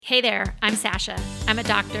Hey there, I'm Sasha. I'm a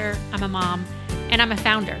doctor, I'm a mom, and I'm a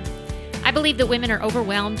founder. I believe that women are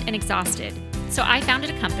overwhelmed and exhausted, so I founded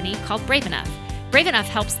a company called Brave Enough. Brave Enough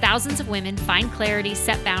helps thousands of women find clarity,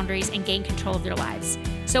 set boundaries, and gain control of their lives.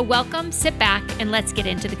 So welcome, sit back, and let's get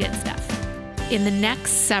into the good stuff. In the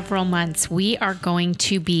next several months, we are going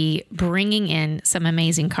to be bringing in some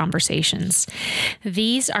amazing conversations.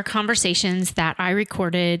 These are conversations that I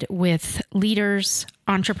recorded with leaders,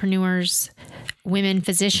 entrepreneurs, women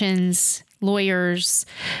physicians, lawyers,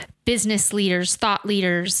 business leaders, thought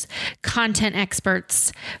leaders, content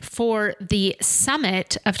experts for the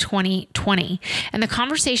summit of 2020. And the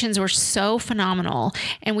conversations were so phenomenal.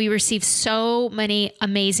 And we received so many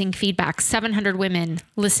amazing feedback. 700 women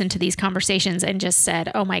listened to these conversations and just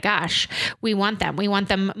said, oh my gosh, we want them. We want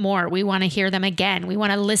them more. We want to hear them again. We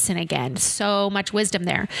want to listen again. So much wisdom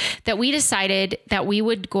there that we decided that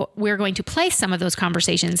we're going to play some of those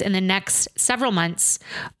conversations in the next several months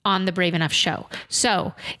on the Brave Enough show.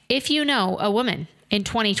 So if you know a woman in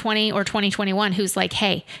 2020 or 2021 who's like,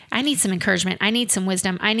 hey, I need some encouragement. I need some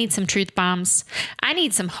wisdom. I need some truth bombs. I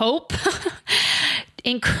need some hope.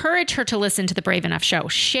 Encourage her to listen to the Brave Enough show.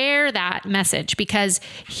 Share that message because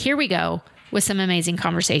here we go with some amazing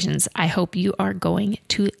conversations. I hope you are going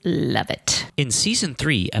to love it. In Season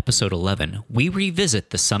 3, Episode 11, we revisit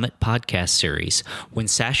the Summit podcast series when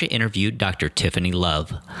Sasha interviewed Dr. Tiffany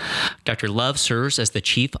Love. Dr. Love serves as the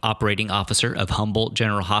Chief Operating Officer of Humboldt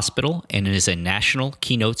General Hospital and is a national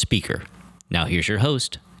keynote speaker. Now here's your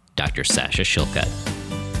host, Dr. Sasha Shillcutt.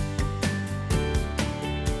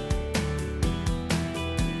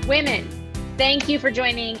 Women, thank you for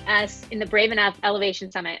joining us in the Brave Enough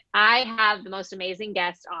Elevation Summit. I have the most amazing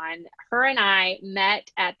guest on. Her and I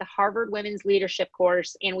met at the Harvard Women's Leadership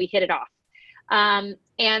course and we hit it off. And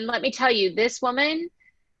let me tell you, this woman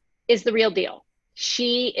is the real deal.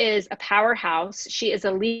 She is a powerhouse. She is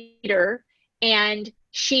a leader and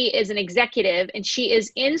she is an executive and she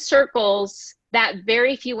is in circles that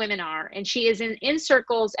very few women are. And she is in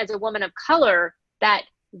circles as a woman of color that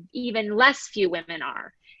even less few women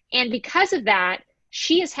are. And because of that,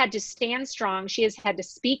 she has had to stand strong. She has had to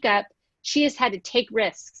speak up. She has had to take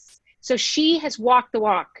risks. So she has walked the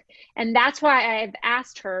walk. And that's why I've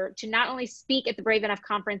asked her to not only speak at the Brave Enough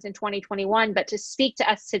conference in 2021, but to speak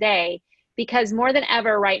to us today, because more than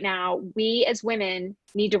ever right now, we as women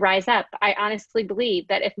need to rise up. I honestly believe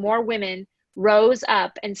that if more women rose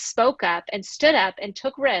up and spoke up and stood up and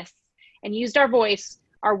took risks and used our voice,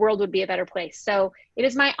 our world would be a better place. So it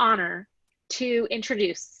is my honor to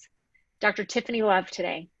introduce Dr. Tiffany Love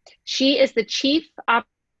today. She is the Chief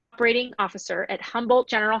Operating Officer at Humboldt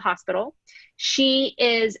General Hospital. She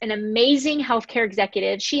is an amazing healthcare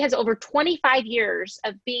executive. She has over 25 years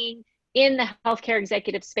of being in the healthcare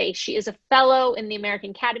executive space. She is a fellow in the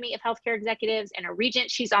American Academy of Healthcare Executives and a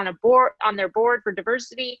regent. She's on their board for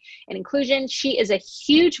diversity and inclusion. She is a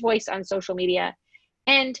huge voice on social media.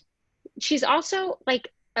 And she's also like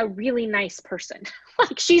a really nice person.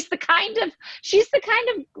 Like she's the kind of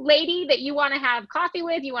lady that you want to have coffee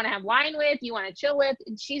with, you want to have wine with, you want to chill with,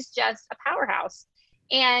 and she's just a powerhouse.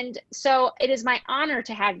 And so it is my honor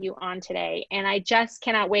to have you on today. And I just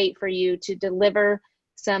cannot wait for you to deliver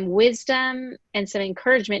some wisdom and some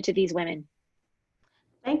encouragement to these women.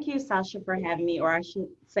 Thank you, Sasha, for having me, or I should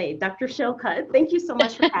say Dr. Shillcutt. Thank you so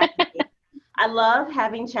much for having me. I love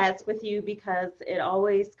having chats with you because it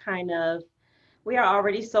always we are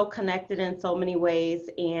already so connected in so many ways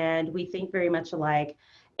and we think very much alike.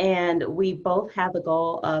 And we both have the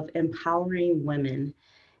goal of empowering women.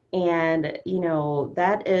 And,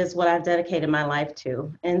 that is what I've dedicated my life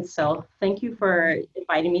to. And so thank you for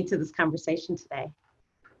inviting me to this conversation today.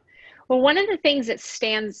 Well, one of the things that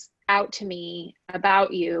stands out to me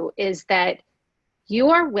about you is that you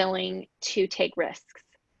are willing to take risks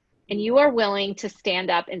and you are willing to stand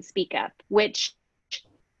up and speak up, which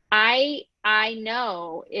I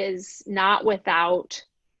know is not without,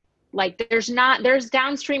 like, there's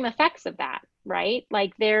downstream effects of that, right?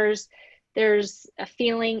 Like there's a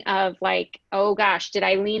feeling of like, oh gosh, did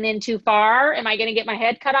I lean in too far? Am I going to get my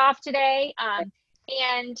head cut off today?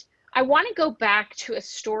 And I want to go back to a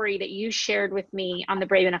story that you shared with me on the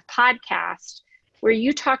Brave Enough podcast, where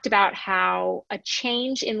you talked about how a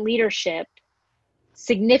change in leadership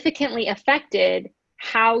significantly affected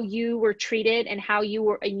how you were treated and how you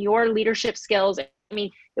were in your leadership skills. I mean,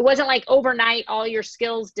 it wasn't like overnight all your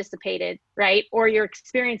skills dissipated, right? Or your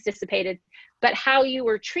experience dissipated, but how you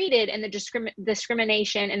were treated and the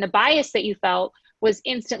discrimination and the bias that you felt was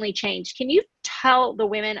instantly changed. Can you tell the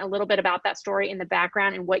women a little bit about that story in the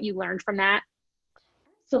background and what you learned from that?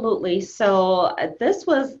 Absolutely. So this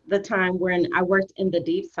was the time when I worked in the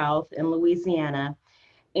Deep South in Louisiana.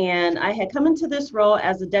 And I had come into this role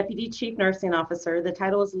as a deputy chief nursing officer. The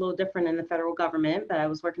title was a little different in the federal government, but I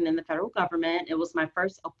was working in the federal government. It was my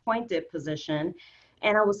first appointed position.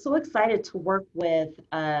 And I was so excited to work with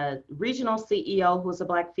a regional CEO who was a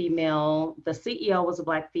Black female. The CEO was a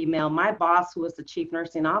Black female. My boss, who was the chief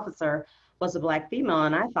nursing officer, was a Black female.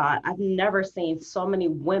 And I thought, I've never seen so many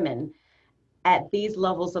women at these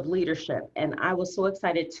levels of leadership. And I was so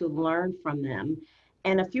excited to learn from them.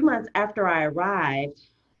 And a few months after I arrived,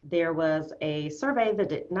 there was a survey that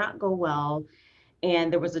did not go well,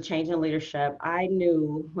 and there was a change in leadership. I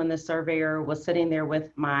knew when the surveyor was sitting there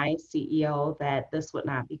with my CEO that this would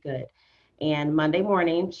not be good. And Monday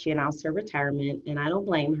morning, she announced her retirement, and I don't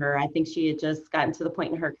blame her. I think she had just gotten to the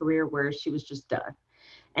point in her career where she was just done.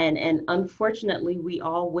 And unfortunately, we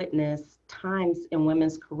all witness times in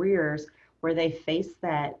women's careers where they face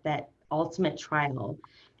that ultimate trial,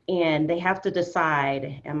 and they have to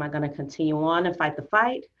decide, am I going to continue on and fight the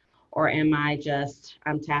fight, or am I just,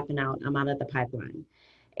 I'm tapping out, I'm out of the pipeline.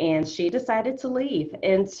 And she decided to leave.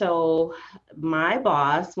 And so my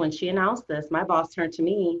boss, when she announced this, my boss turned to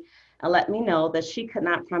me and let me know that she could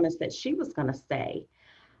not promise that she was going to stay.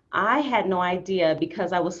 I had no idea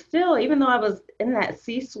because I was still, even though I was in that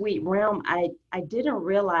C-suite realm, I didn't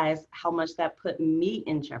realize how much that put me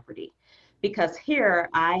in jeopardy, because here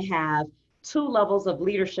I have two levels of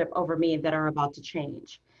leadership over me that are about to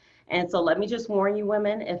change. And so let me just warn you,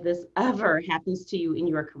 women, if this ever happens to you in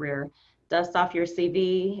your career, dust off your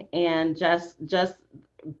CV and just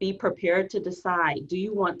be prepared to decide, do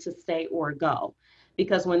you want to stay or go?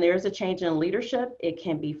 Because when there's a change in leadership, it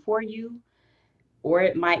can be for you, or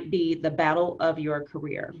it might be the battle of your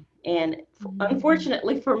career. And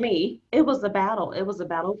unfortunately for me, it was a battle. It was a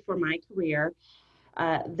battle for my career.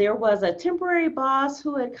 There was a temporary boss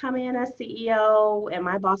who had come in as CEO, and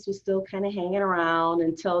my boss was still kind of hanging around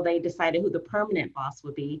until they decided who the permanent boss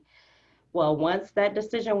would be. Well, once that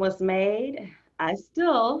decision was made, I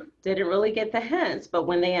still didn't really get the hints. But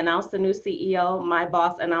when they announced the new CEO, my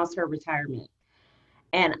boss announced her retirement.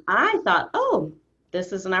 And I thought, oh,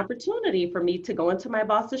 this is an opportunity for me to go into my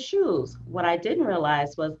boss's shoes. What I didn't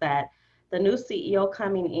realize was that the new CEO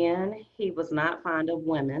coming in, he was not fond of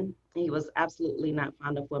women. He was absolutely not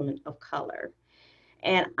fond of women of color.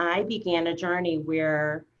 And I began a journey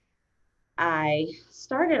where I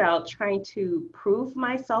started out trying to prove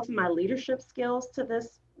myself and my leadership skills to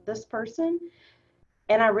this person.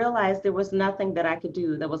 And I realized there was nothing that I could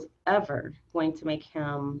do that was ever going to make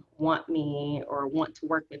him want me or want to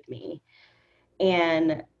work with me.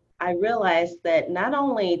 And I realized that not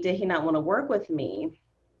only did he not want to work with me,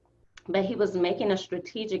 but he was making a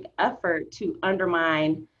strategic effort to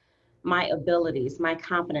undermine my abilities, my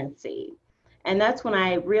competency. And that's when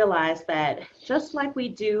I realized that just like we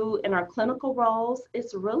do in our clinical roles,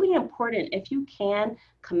 it's really important if you can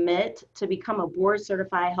commit to become a board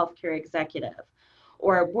certified healthcare executive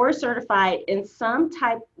or a board certified in some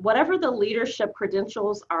type, whatever the leadership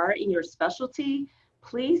credentials are in your specialty,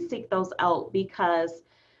 please seek those out, because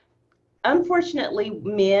unfortunately,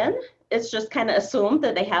 men, it's just kind of assumed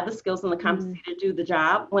that they have the skills and the competency to do the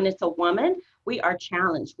job. When it's a woman, we are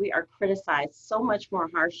challenged, we are criticized so much more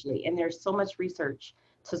harshly, and there's so much research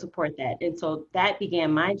to support that. And so that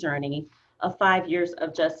began my journey of 5 years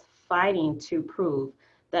of just fighting to prove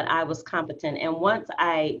that I was competent. And once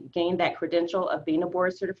I gained that credential of being a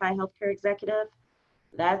board certified healthcare executive,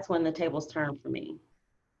 that's when the tables turned for me.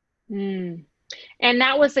 Mm. And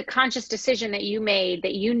that was a conscious decision that you made,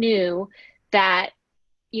 that you knew that,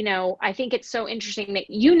 I think it's so interesting that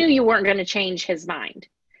you knew you weren't going to change his mind.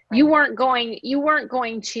 Right. You weren't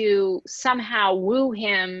going to somehow woo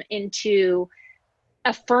him into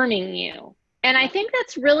affirming you. And I think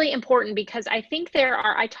that's really important, because I think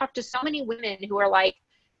I talk to so many women who are like,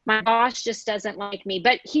 my boss just doesn't like me,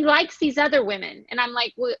 but he likes these other women. And I'm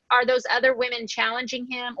like, well, are those other women challenging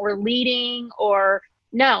him or leading or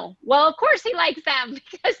no? Well, of course he likes them,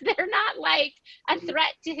 because they're not like a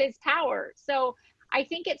threat to his power. So I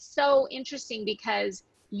think it's so interesting, because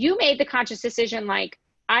you made the conscious decision, like,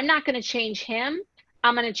 I'm not going to change him.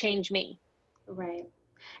 I'm going to change me. Right.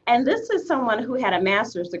 And this is someone who had a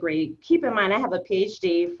master's degree. Keep in mind, I have a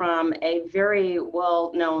PhD from a very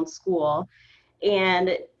well-known school,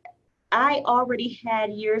 and I already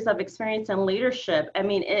had years of experience in leadership. I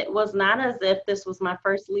mean, it was not as if this was my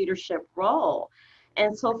first leadership role.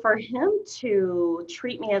 And so for him to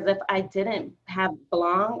treat me as if I didn't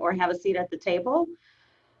belong or have a seat at the table,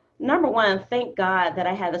 number one, thank God that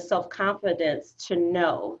I had the self-confidence to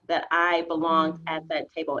know that I belonged at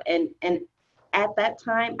that table. And at that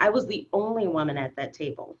time, I was the only woman at that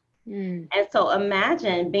table. And so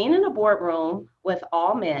imagine being in a boardroom with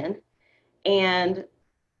all men, and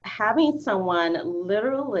having someone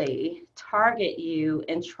literally target you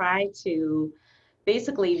and try to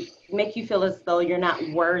basically make you feel as though you're not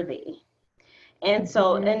worthy. And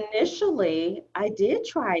so Mhm. initially, I did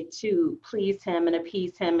try to please him and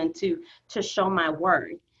appease him and to show my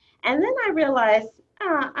worth. And then I realized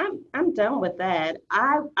I'm done with that.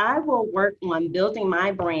 I will work on building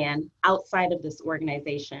my brand outside of this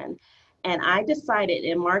organization. And I decided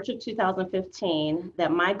in March of 2015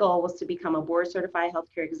 that my goal was to become a board certified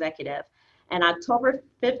healthcare executive. And October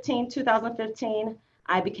 15, 2015,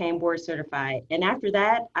 I became board certified. And after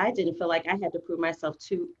that, I didn't feel like I had to prove myself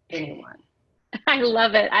to anyone. I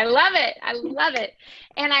love it. I love it. I love it.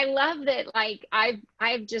 And I love that like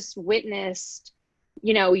I've just witnessed,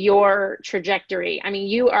 your trajectory. I mean,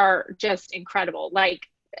 you are just incredible. Like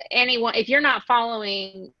anyone, if you're not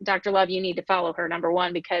following Dr. Love, you need to follow her, number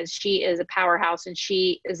one, because she is a powerhouse and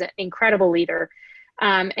she is an incredible leader,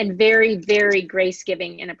 and very, very grace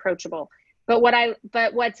giving and approachable. But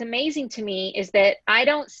what's amazing to me is that I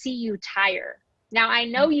don't see you tire. Now I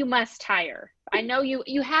know you must tire. I know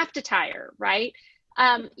you have to tire, right?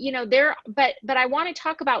 But I want to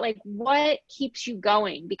talk about like what keeps you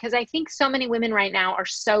going, because I think so many women right now are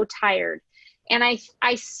so tired. And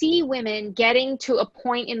I see women getting to a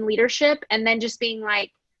point in leadership and then just being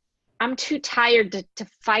like, I'm too tired to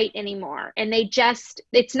fight anymore. And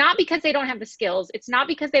it's not because they don't have the skills. It's not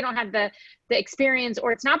because they don't have the experience,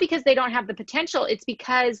 or it's not because they don't have the potential. It's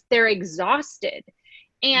because they're exhausted.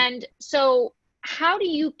 And so how do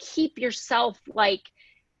you keep yourself like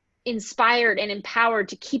inspired and empowered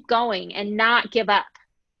to keep going and not give up?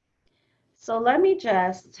 So let me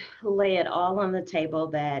just lay it all on the table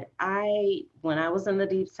that when I was in the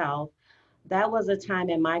Deep South, that was a time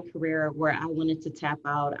in my career where I wanted to tap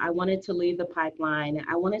out. I wanted to leave the pipeline.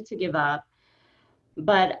 I wanted to give up.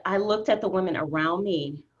 But I looked at the women around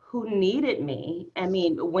me who needed me. I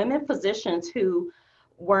mean, women physicians who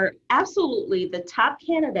were absolutely the top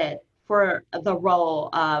candidate for the role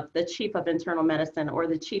of the chief of internal medicine or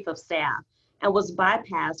the chief of staff, and was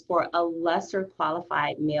bypassed for a lesser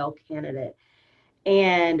qualified male candidate.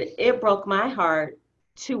 And it broke my heart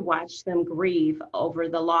to watch them grieve over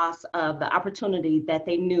the loss of the opportunity that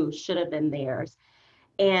they knew should have been theirs.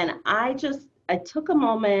 And I took a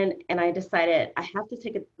moment and I decided I have to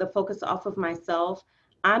take the focus off of myself.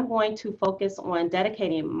 I'm going to focus on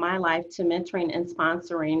dedicating my life to mentoring and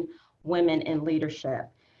sponsoring women in leadership.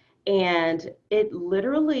 And it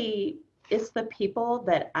literally is the people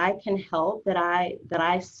that I can help, that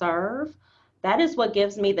I serve. That is what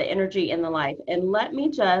gives me the energy in the life. And let me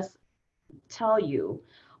just tell you,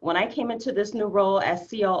 when I came into this new role as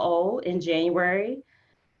COO in January,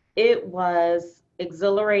 it was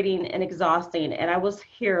exhilarating and exhausting. And I was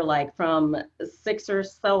here like from 6 or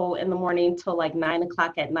so in the morning till like 9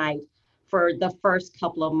 o'clock at night for the first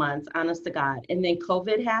couple of months, honest to God. And then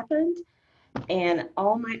COVID happened, and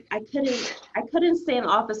I couldn't stay in the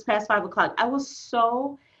office past 5 o'clock. I was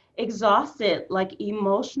so exhausted, like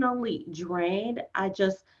emotionally drained. I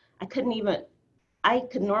couldn't even, I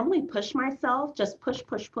could normally push myself, just push,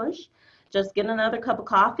 push, push, just get another cup of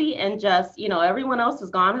coffee and just, everyone else has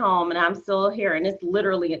gone home and I'm still here and it's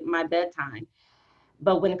literally at my bedtime.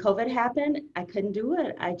 But when COVID happened, I couldn't do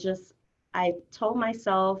it. I told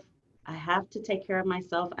myself, I have to take care of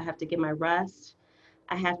myself. I have to get my rest.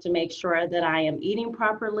 I have to make sure that I am eating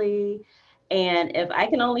properly. And if I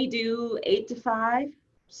can only do 8 to 5,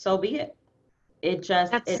 so be it.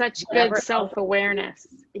 That's It such good whatever else. self-awareness.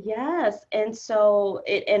 Yes. And so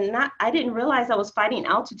I didn't realize I was fighting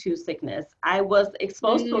altitude sickness. I was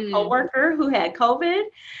exposed to a Mm. coworker who had COVID.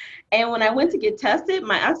 And when I went to get tested,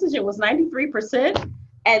 my oxygen was 93%.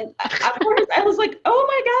 And at first I was like, oh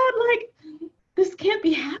my God, like this can't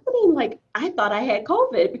be happening. Like I thought I had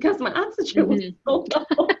COVID because my oxygen was Mhm. so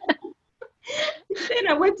low. Then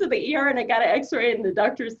I went to the ER and I got an x-ray and the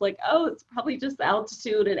doctor's like, oh, it's probably just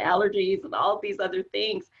altitude and allergies and all these other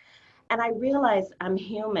things. And I realized I'm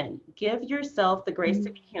human. Give yourself the grace to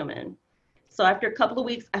be human. So after a couple of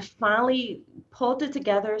weeks, I finally pulled it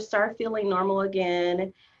together, started feeling normal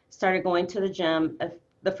again, started going to the gym.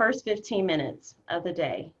 The first 15 minutes of the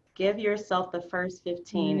day, give yourself the first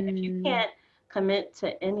 15. If you Mm. can't commit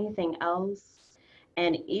to anything else,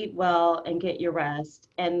 and eat well and get your rest,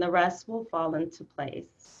 and the rest will fall into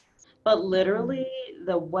place. But Mm. literally,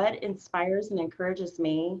 the what inspires and encourages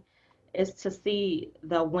me is to see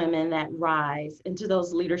the women that rise into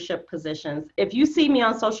those leadership positions. If you see me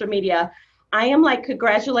on social media, I am like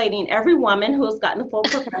congratulating every woman who has gotten a full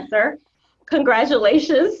professor.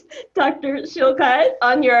 Congratulations, Dr. Shillcutt,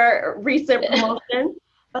 on your recent promotion.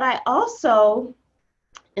 But I also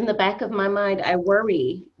in the back of my mind, I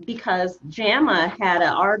worry because JAMA had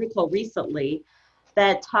an article recently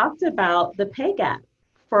that talked about the pay gap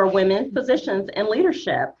for women physicians in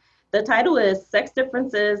leadership. The title is Sex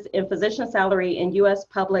Differences in Physician Salary in U.S.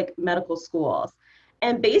 Public Medical Schools.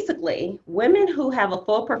 And basically, women who have a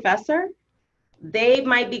full professor, they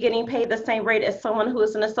might be getting paid the same rate as someone who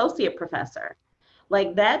is an associate professor.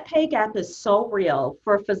 Like that pay gap is so real.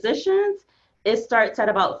 For physicians, it starts at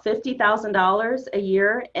about $50,000 a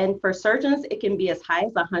year. And for surgeons, it can be as high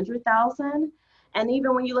as $100,000. And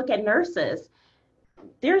even when you look at nurses,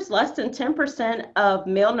 there's less than 10% of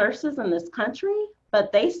male nurses in this country,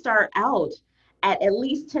 but they start out at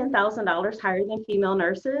least $10,000 higher than female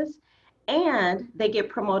nurses, and they get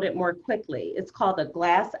promoted more quickly. It's called the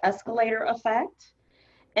glass escalator effect.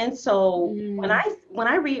 And so when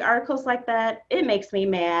I read articles like that, it makes me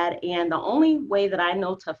mad. And the only way that I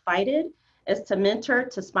know to fight it is to mentor,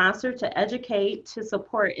 to sponsor, to educate, to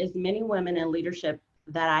support as many women in leadership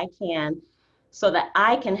that I can, so that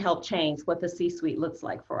I can help change what the C-suite looks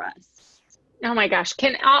like for us. Oh my gosh.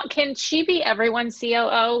 Can she be everyone's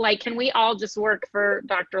COO? Like, can we all just work for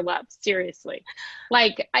Dr. Love? Seriously.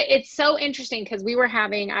 Like, it's so interesting because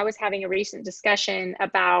I was having a recent discussion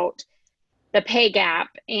about the pay gap,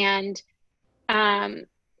 and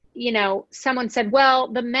someone said, well,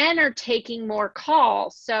 the men are taking more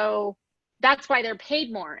calls, so that's why they're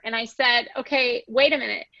paid more. And I said, okay, wait a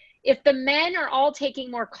minute. If the men are all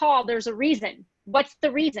taking more call, there's a reason. What's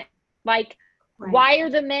the reason? Like, right. Why are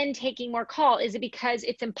the men taking more call? Is it because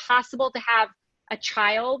it's impossible to have a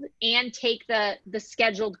child and take the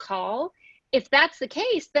scheduled call? If that's the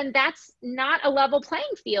case, then that's not a level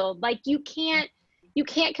playing field. Like, you can't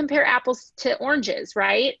compare apples to oranges,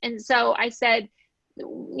 right? And so I said,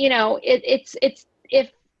 it's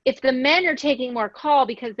if the men are taking more call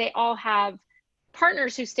because they all have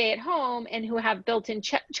partners who stay at home and who have built-in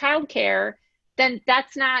childcare, then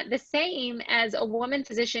that's not the same as a woman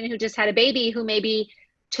physician who just had a baby, who maybe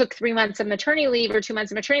took 3 months of maternity leave or 2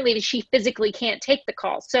 months of maternity leave. She physically can't take the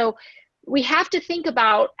call. So we have to think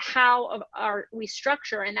about how we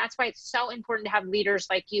structure. And that's why it's so important to have leaders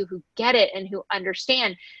like you who get it and who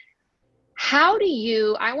understand.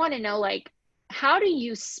 I want to know, like, how do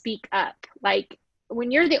you speak up? Like, when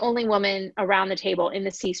you're the only woman around the table in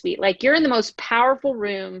the C-suite, like, you're in the most powerful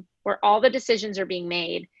room where all the decisions are being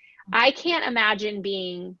made. I can imagine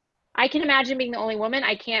being the only woman.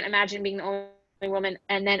 I can't imagine being the only woman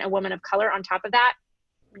and then a woman of color on top of that.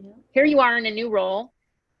 Yeah. Here you are in a new role.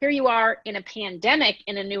 Here you are in a pandemic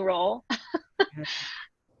in a new role.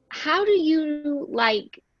 How do you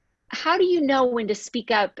know when to speak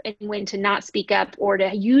up and when to not speak up, or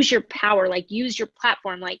to use your power, like use your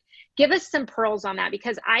platform? Like, give us some pearls on that,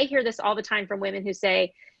 because I hear this all the time from women who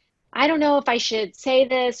say, I don't know if I should say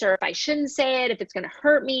this or if I shouldn't say it, if it's going to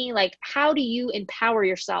hurt me. Like, how do you empower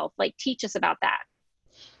yourself? Like, teach us about that.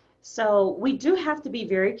 So we do have to be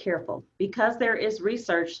very careful, because there is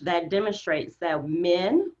research that demonstrates that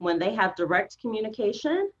men, when they have direct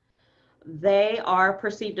communication, they are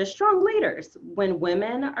perceived as strong leaders. When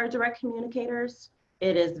women are direct communicators,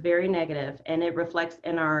 it is very negative, and it reflects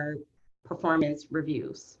in our performance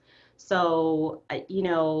reviews. So, I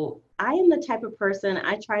am the type of person,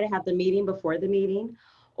 I try to have the meeting before the meeting,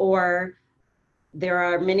 or there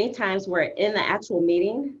are many times where in the actual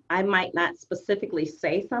meeting, I might not specifically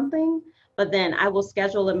say something, but then I will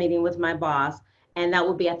schedule a meeting with my boss, and that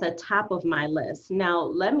will be at the top of my list. Now,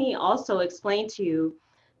 let me also explain to you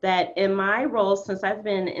that in my role, since I've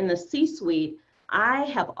been in the C-suite, I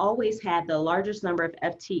have always had the largest number of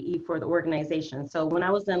FTE for the organization. So when I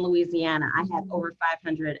was in Louisiana, I had over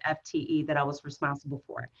 500 FTE that I was responsible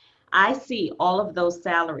for. I see all of those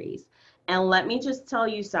salaries. And let me just tell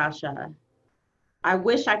you, Sasha, I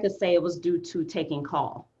wish I could say it was due to taking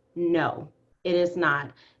call. No, it is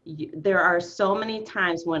not. There are so many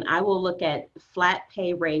times when I will look at flat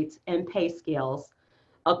pay rates and pay scales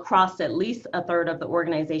across at least a third of the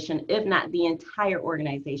organization, if not the entire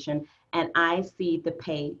organization, and I see the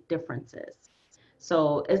pay differences.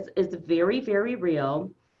 So it's very, very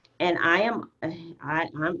real. And I'm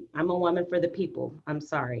a woman for the people. I'm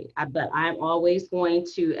sorry, but I'm always going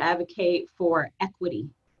to advocate for equity,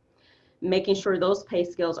 making sure those pay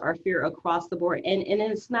scales are fair across the board. And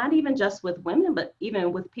it's not even just with women, but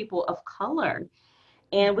even with people of color.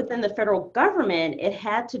 And within the federal government, it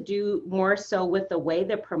had to do more so with the way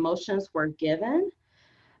that promotions were given.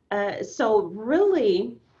 So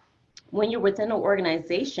really, when you're within an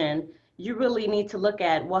organization, you really need to look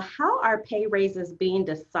at, well, how are pay raises being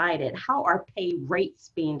decided? How are pay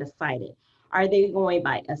rates being decided? Are they going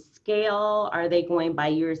by a scale? Are they going by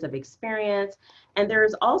years of experience? And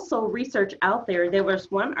there's also research out there. There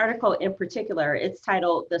was one article in particular, it's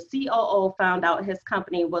titled, "The COO Found Out His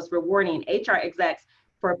Company Was Rewarding HR Execs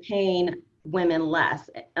for Paying Women Less."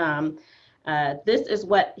 This is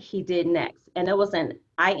what he did next. And it was an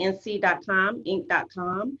inc.com,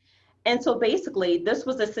 inc.com. And so basically, this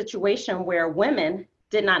was a situation where women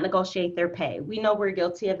did not negotiate their pay. We know we're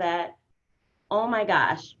guilty of that. Oh my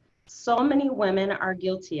gosh, so many women are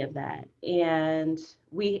guilty of that. And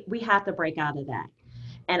we have to break out of that.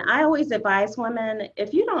 And I always advise women,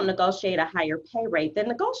 if you don't negotiate a higher pay rate, then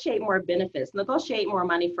negotiate more benefits, negotiate more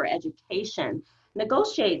money for education,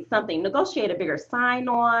 negotiate something, negotiate a bigger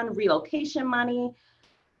sign-on, relocation money.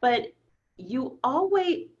 But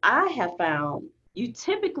I have found, you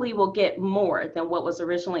typically will get more than what was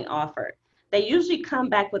originally offered. They usually come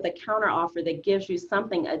back with a counter offer that gives you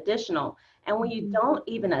something additional. And when you don't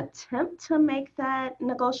even attempt to make that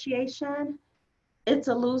negotiation, it's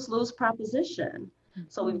a lose-lose proposition.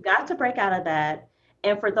 So we've got to break out of that.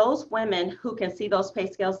 And for those women who can see those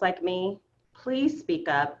pay scales like me, please speak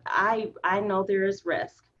up. I know there is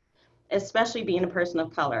risk, especially being a person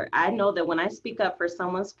of color. I know that when I speak up for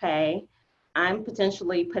someone's pay, I'm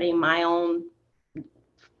potentially putting my own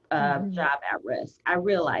job at risk. I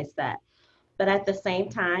realize that. But at the same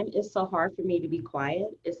time, it's so hard for me to be quiet.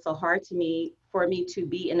 It's so hard for me to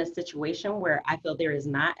be in a situation where I feel there is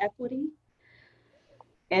not equity.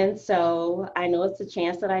 And so I know it's a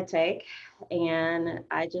chance that I take, and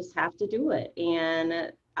I just have to do it.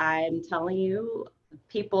 And I'm telling you,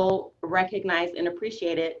 people recognize and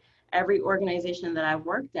appreciate it. Every organization that I've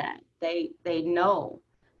worked at, they know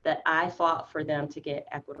that I fought for them to get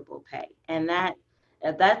equitable pay. And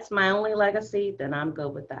if that's my only legacy, then I'm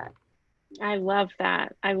good with that. I love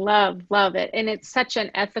that. I love it. And it's such an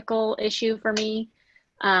ethical issue for me.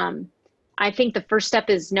 I think the first step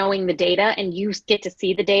is knowing the data, and you get to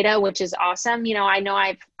see the data, which is awesome. I know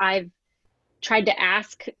I've tried to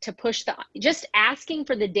ask to push just asking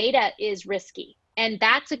for the data is risky, and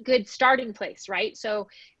that's a good starting place, right? So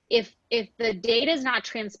if the data is not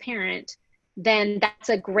transparent, then that's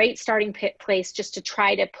a great starting place just to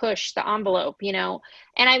try to push the envelope, And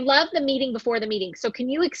I love the meeting before the meeting. So can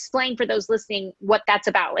you explain for those listening what that's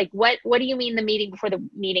about? Like, what do you mean the meeting before the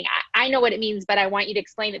meeting? I know what it means, but I want you to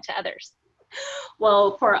explain it to others.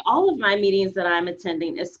 Well, for all of my meetings that I'm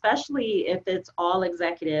attending, especially if it's all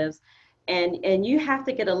executives, and you have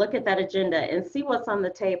to get a look at that agenda and see what's on the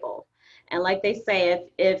table. And like they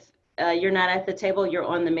say, if you're not at the table, you're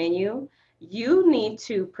on the menu. You need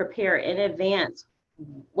to prepare in advance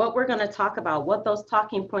what we're going to talk about, what those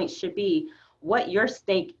talking points should be, what your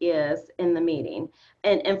stake is in the meeting.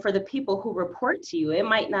 And for the people who report to you, it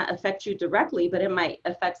might not affect you directly, but it might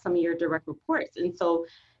affect some of your direct reports. And so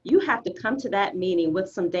you have to come to that meeting with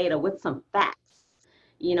some data, with some facts.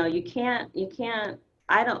 You can't,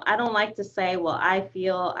 I don't like to say, well, I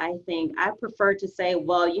think. I prefer to say,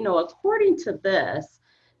 well, according to this,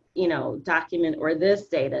 document or this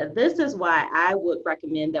data, this is why I would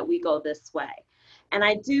recommend that we go this way. And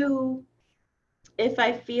I do, if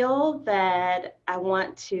I feel that I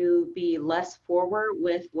want to be less forward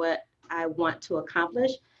with what I want to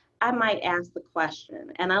accomplish, I might ask the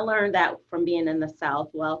question. And I learned that from being in the South.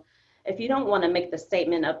 Well, if you don't want to make the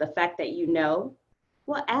statement of the fact that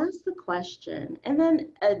well, ask the question, and then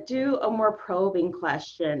do a more probing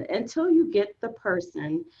question until you get the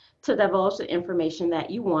person to divulge the information that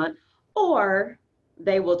you want, or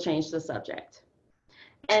they will change the subject.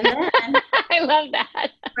 And then I love that.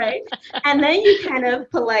 Right. And then you kind of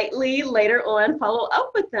politely later on follow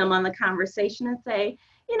up with them on the conversation and say,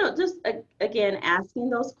 just again, asking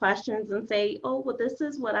those questions and say, oh, well, this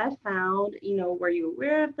is what I found. Were you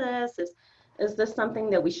aware of this? Is this something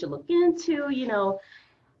that we should look into?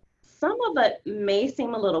 Some of it may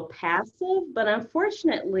seem a little passive, but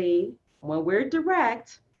unfortunately, when we're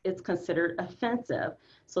direct, it's considered offensive.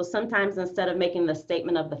 So sometimes instead of making the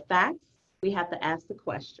statement of the facts, we have to ask the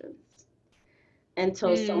questions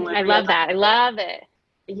until someone. I love that. I love it.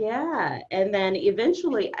 Yeah. And then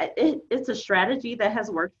eventually it's a strategy that has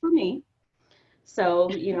worked for me. So,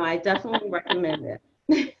 I definitely recommend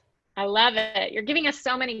it. I love it. You're giving us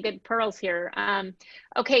so many good pearls here.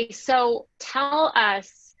 Okay. So tell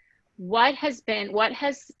us, what has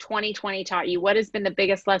 2020 taught you? What has been the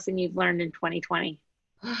biggest lesson you've learned in 2020?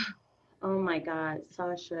 Oh my God,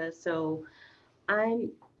 Sasha. So I,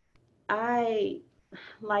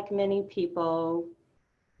 like many people,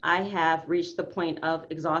 I have reached the point of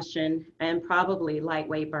exhaustion and probably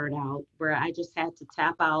lightweight burnout where I just had to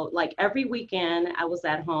tap out. Like every weekend I was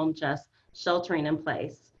at home just sheltering in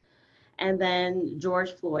place. And then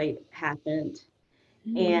George Floyd happened,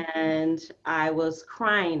 Mm. and I was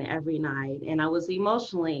crying every night, and I was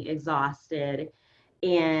emotionally exhausted.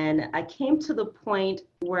 And I came to the point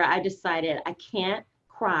where I decided I can't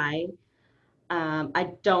cry.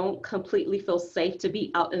 I don't completely feel safe to be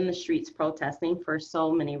out in the streets protesting for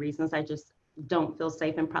so many reasons. I just don't feel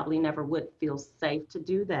safe and probably never would feel safe to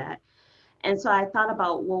do that. And so I thought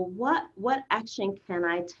about, well, what action can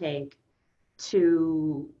I take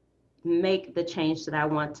to make the change that I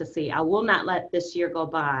want to see? I will not let this year go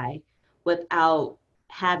by without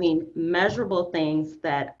having measurable things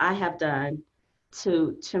that I have done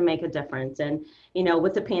to make a difference. And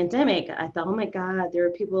with the pandemic, I thought, oh my God,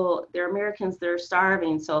 there are Americans that are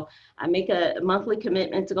starving. So I make a monthly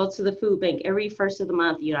commitment to go to the food bank every first of the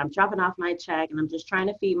month. I'm dropping off my check and I'm just trying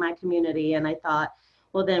to feed my community. And I thought,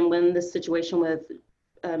 well, then when the situation with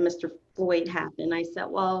Mr. Floyd happened, I said,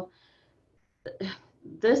 well,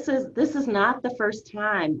 this is not the first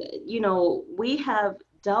time. We have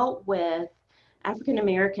dealt with African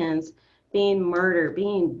Americans being murdered,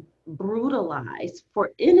 being brutalized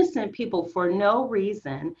for innocent people for no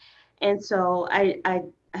reason. And so I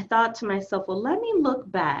thought to myself, well, let me look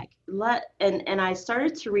back. And I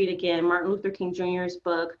started to read again Martin Luther King Jr.'s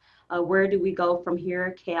book, Where Do We Go From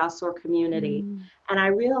Here, Chaos or Community? Mm. And I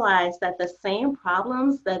realized that the same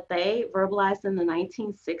problems that they verbalized in the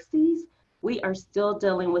 1960s, we are still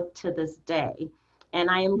dealing with to this day. And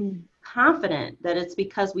I am Mm. confident that it's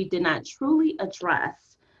because we did not truly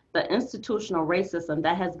address the institutional racism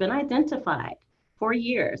that has been identified for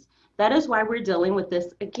years. That is why we're dealing with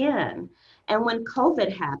this again. And when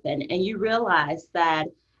COVID happened, and you realize that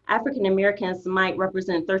African Americans might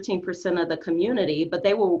represent 13% of the community, but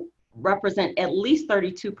they will represent at least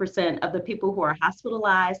 32% of the people who are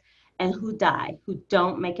hospitalized and who die, who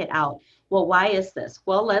don't make it out. Well, why is this?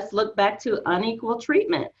 Well, let's look back to unequal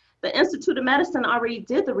treatment. The Institute of Medicine already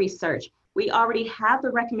did the research. We already have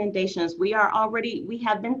the recommendations. We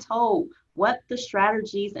have been told what the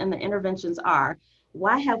strategies and the interventions are.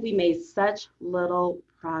 Why have we made such little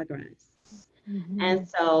progress? And Mhm.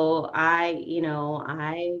 so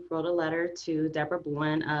I wrote a letter to Deborah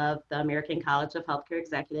Bowen of the American College of Healthcare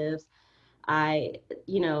Executives. I,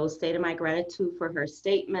 stated my gratitude for her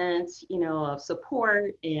statements, of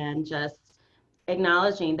support and just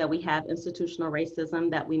acknowledging that we have institutional racism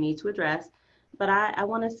that we need to address. But I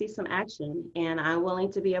want to see some action, and I'm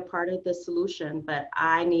willing to be a part of the solution, but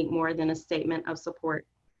I need more than a statement of support.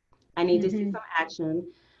 I need to see Mhm. some action,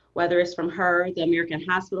 whether it's from her, the American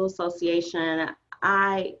Hospital Association.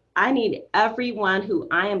 I need everyone who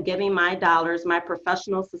I am giving my dollars, my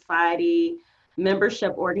professional society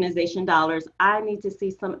membership organization dollars. I need to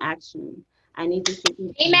see some action. I need to see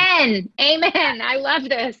some change. Amen. Amen. I love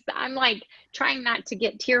this. I'm like trying not to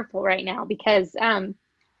get tearful right now because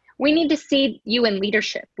we need to see you in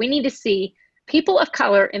leadership. We need to see people of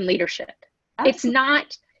color in leadership. It's Absolutely.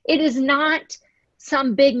 not, it is not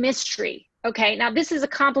some big mystery. Okay. Now, this is a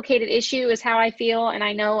complicated issue, is how I feel. And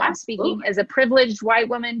I know I'm speaking Absolutely. as a privileged white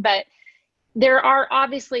woman, but there are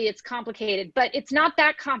obviously it's complicated, but it's not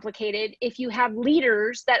that complicated if you have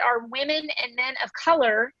leaders that are women and men of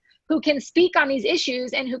color who can speak on these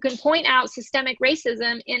issues and who can point out systemic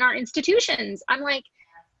racism in our institutions. I'm like,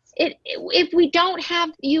 if we don't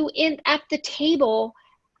have you in at the table,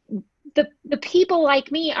 the people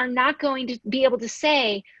like me are not going to be able to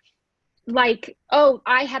say, like, oh,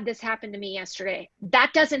 I had this happen to me yesterday.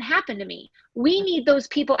 That doesn't happen to me. We need those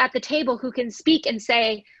people at the table who can speak and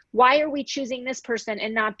say, why are we choosing this person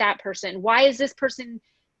and not that person? Why is this person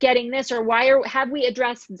getting this? Or have we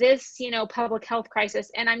addressed this, public health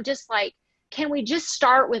crisis? And I'm just like, can we just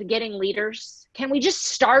start with getting leaders? Can we just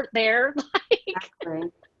start there? Like,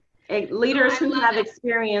 Exactly. so Leaders I who love have it.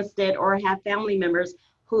 experienced it or have family members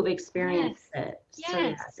who've Yes. experienced it. So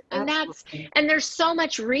Yes. yes, And absolutely. there's so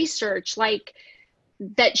much research like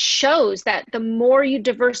that shows that the more you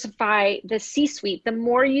diversify the C-suite, the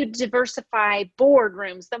more you diversify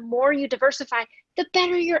boardrooms, the more you diversify, the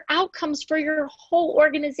better your outcomes for your whole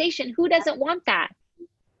organization. Who doesn't want that? You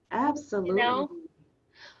Absolutely. know?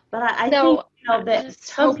 But I think, So I'm that just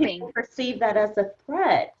some people hoping. perceive that as a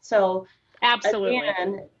threat. So Absolutely.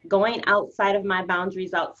 again, going outside of my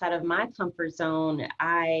boundaries, outside of my comfort zone,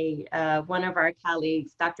 one of our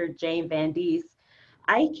colleagues, Dr. Jane Van Dies,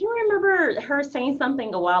 I can remember her saying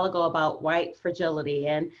something a while ago about white fragility.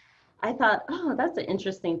 And I thought, oh, that's an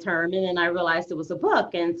interesting term. And then I realized it was a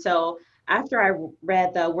book. And so after I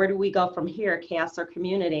read the Where Do We Go From Here, Chaos or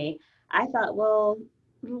Community, I thought, well,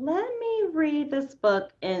 let me read this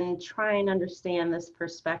book and try and understand this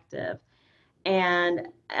perspective. And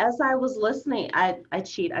as I was listening, I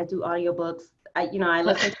cheat, I do audiobooks. I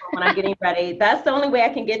listen to them when I'm getting ready. That's the only way I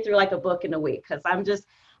can get through like a book in a week, because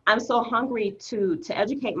I'm so hungry to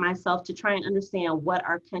educate myself, to try and understand what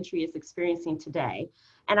our country is experiencing today.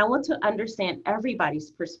 And I want to understand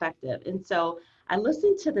everybody's perspective. And so I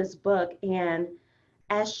listened to this book, and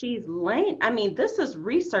as she's laying, I mean, this is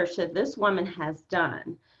research that this woman has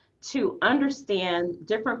done to understand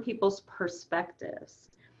different people's perspectives.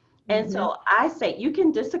 And so I say, you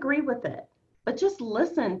can disagree with it, but just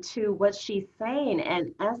listen to what she's saying.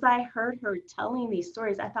 And as I heard her telling these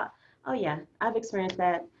stories, I thought, oh yeah, I've experienced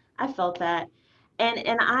that. I felt that.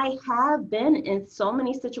 And I have been in so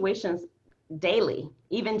many situations daily,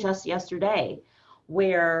 even just yesterday,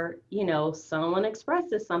 where, someone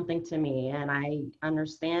expresses something to me, and I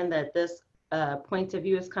understand that this point of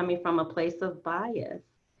view is coming from a place of bias.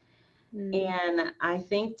 And I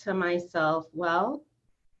think to myself, well,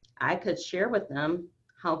 I could share with them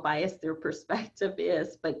how biased their perspective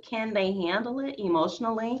is, but can they handle it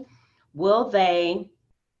emotionally? Will they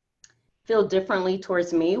feel differently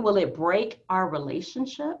towards me? Will it break our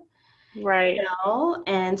relationship? Right.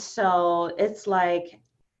 And so it's like,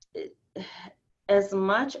 as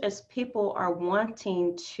much as people are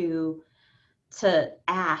wanting to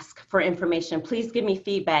ask for information, please give me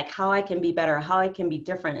feedback, how I can be better, how I can be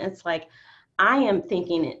different. It's like, I am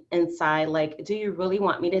thinking inside, like, do you really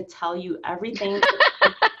want me to tell you everything?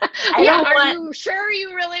 You sure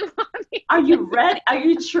you really want me? Are you ready? Are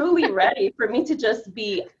you truly ready for me to just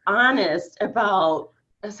be honest about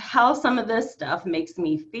how some of this stuff makes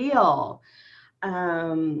me feel?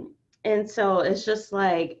 And so it's just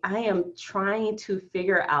like, I am trying to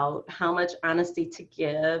figure out how much honesty to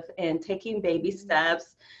give, and taking baby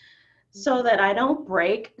steps so that I don't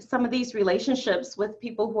break some of these relationships with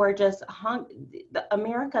people who are just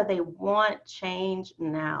America, they want change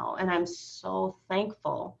now. And I'm so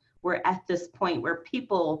thankful we're at this point where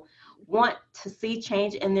people want to see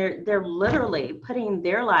change, and they're literally putting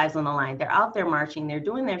their lives on the line. They're out there marching, they're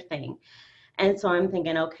doing their thing. And so I'm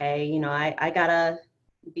thinking, okay, I gotta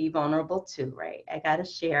be vulnerable too, right? I gotta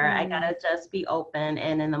share, I gotta just be open,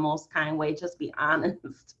 and in the most kind way, just be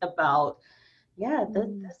honest about,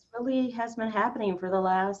 this really has been happening for the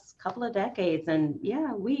last couple of decades. And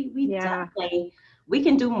we definitely, we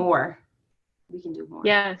can do more. We can do more.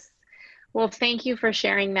 Yes. Well, thank you for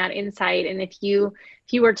sharing that insight. And if you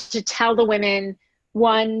were to tell the women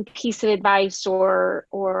one piece of advice, or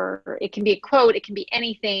it can be a quote, it can be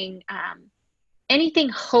anything, anything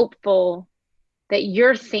hopeful that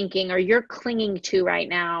you're thinking or you're clinging to right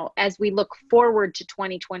now as we look forward to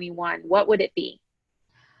 2021, what would it be?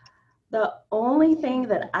 The only thing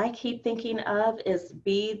that I keep thinking of is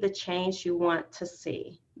be the change you want to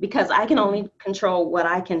see, because I can only control what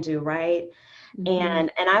I can do, right?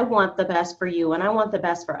 And I want the best for you, and I want the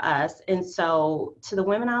best for us. And so to the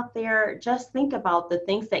women out there, just think about the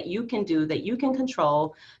things that you can do, that you can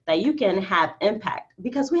control, that you can have impact,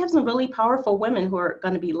 because we have some really powerful women who are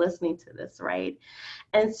going to be listening to this, right?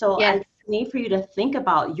 And so I need for you to think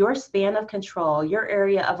about your span of control, your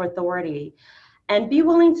area of authority, and be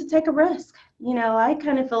willing to take a risk. I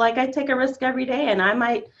kind of feel like I take a risk every day, and I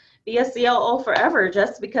might be a COO forever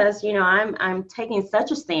just because, I'm taking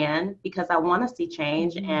such a stand because I want to see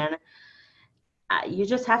change. And you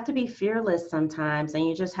just have to be fearless sometimes, and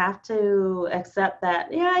you just have to accept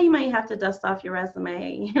that, you might have to dust off your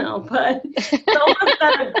resume, but someone's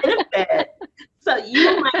going to benefit. So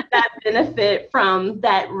you might not benefit from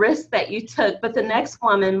that risk that you took, but the next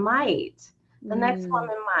woman might.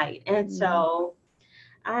 And so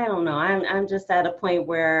I don't know. I'm just at a point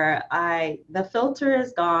where the filter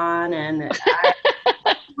is gone, and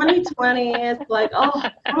 2020 is like, oh,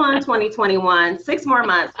 come on, 2021, 6 more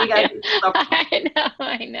months. We got to do this.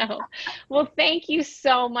 I know. Well, thank you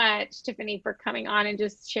so much, Tiffany, for coming on and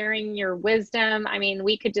just sharing your wisdom. I mean,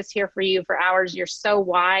 we could just hear for you for hours. You're so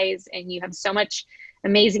wise, and you have so much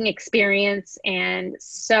amazing experience and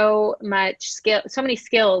so much skill, so many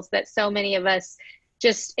skills that so many of us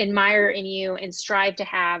just admire in you and strive to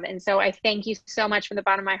have. And so I thank you so much from the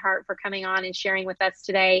bottom of my heart for coming on and sharing with us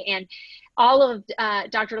today. And all of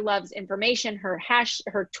Dr. Love's information, her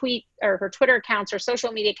tweet or her Twitter accounts, her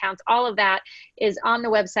social media accounts, all of that is on the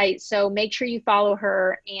website. So make sure you follow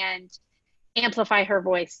her and amplify her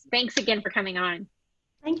voice. Thanks again for coming on.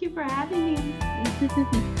 Thank you for having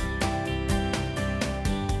me.